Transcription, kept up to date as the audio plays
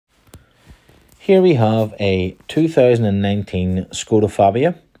Here we have a 2019 Skoda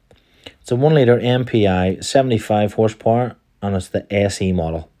Fabia. It's a 1 litre MPI, 75 horsepower, and it's the SE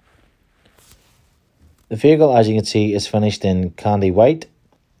model. The vehicle, as you can see, is finished in candy white.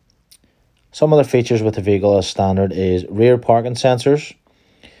 Some other features with the vehicle as standard is rear parking sensors.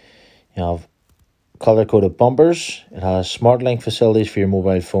 You have colour-coded bumpers. It has smart link facilities for your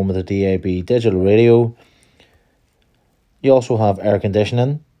mobile phone with a DAB digital radio. You also have air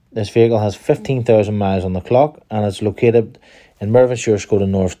conditioning. This vehicle has 15,000 miles on the clock, and it's located in Mervynshire Skoda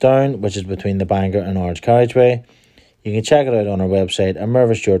North Down, which is between the Bangor and Orange carriageway. You can check it out on our website at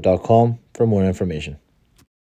mervynshire.com for more information.